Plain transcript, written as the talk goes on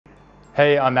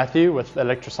Hey, I'm Matthew with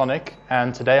Electrosonic,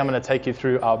 and today I'm going to take you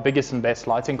through our biggest and best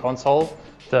lighting console,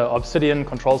 the Obsidian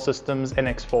Control Systems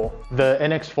NX4. The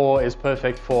NX4 is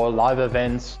perfect for live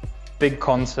events, big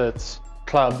concerts,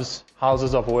 clubs,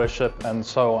 houses of worship, and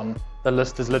so on. The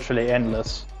list is literally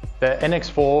endless. The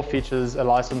NX4 features a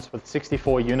license with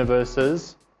 64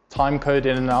 universes, timecode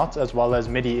in and out, as well as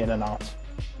MIDI in and out.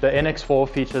 The NX4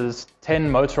 features 10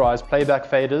 motorized playback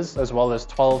faders, as well as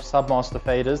 12 submaster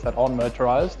faders that aren't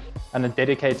motorized, and a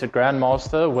dedicated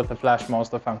grandmaster with a flash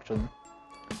master function.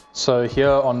 So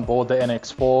here on board the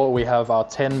NX4, we have our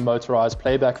 10 motorized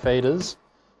playback faders,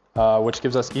 which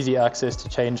gives us easy access to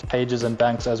change pages and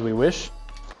banks as we wish,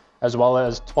 as well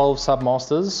as 12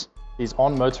 submasters. These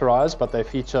aren't motorized, but they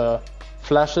feature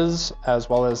flashes, as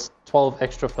well as 12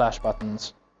 extra flash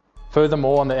buttons.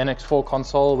 Furthermore, on the NX4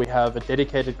 console, we have a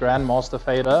dedicated grandmaster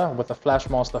fader with a flash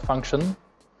master function,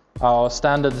 our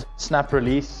standard snap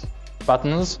release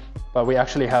buttons, but we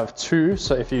actually have two,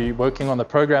 so if you're working on the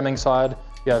programming side,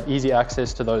 you have easy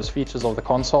access to those features of the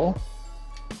console.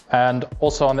 And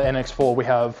also on the NX4, we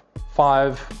have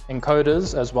 5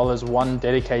 encoders, as well as 1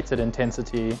 dedicated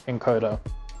intensity encoder.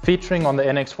 Featuring on the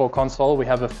NX4 console, we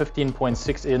have a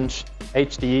 15.6-inch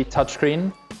HD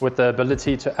touchscreen with the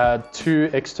ability to add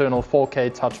 2 external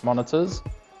 4K touch monitors,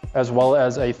 as well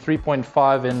as a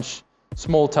 3.5-inch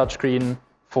small touchscreen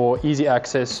for easy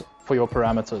access for your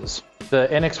parameters. The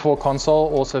NX4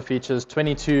 console also features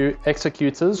 22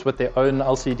 executors with their own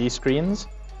LCD screens,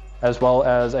 as well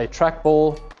as a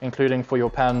trackball, including for your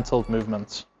pan and tilt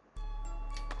movements.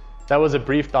 That was a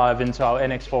brief dive into our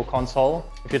NX4 console.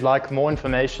 If you'd like more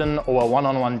information or a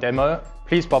one-on-one demo,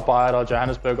 please pop by at our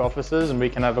Johannesburg offices and we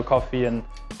can have a coffee and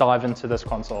dive into this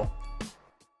console.